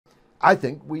I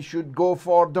think we should go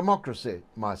for democracy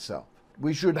myself.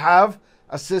 We should have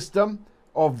a system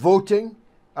of voting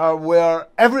where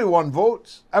everyone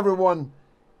votes, everyone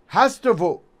has to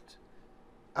vote,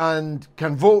 and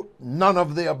can vote none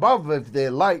of the above if they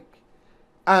like,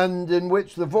 and in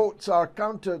which the votes are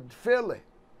counted fairly,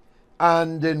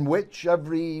 and in which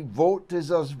every vote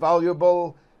is as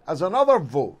valuable as another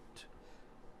vote.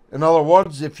 In other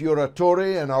words, if you're a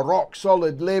Tory in a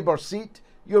rock-solid Labour seat,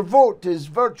 your vote is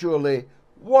virtually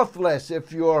worthless.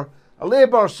 If you're a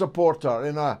Labour supporter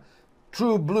in a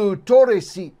true blue Tory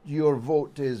seat, your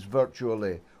vote is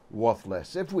virtually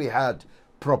worthless. If we had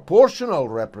proportional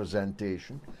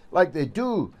representation, like they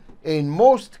do in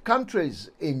most countries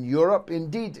in Europe,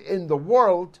 indeed in the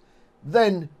world,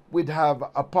 then we'd have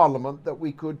a parliament that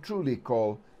we could truly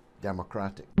call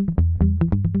democratic.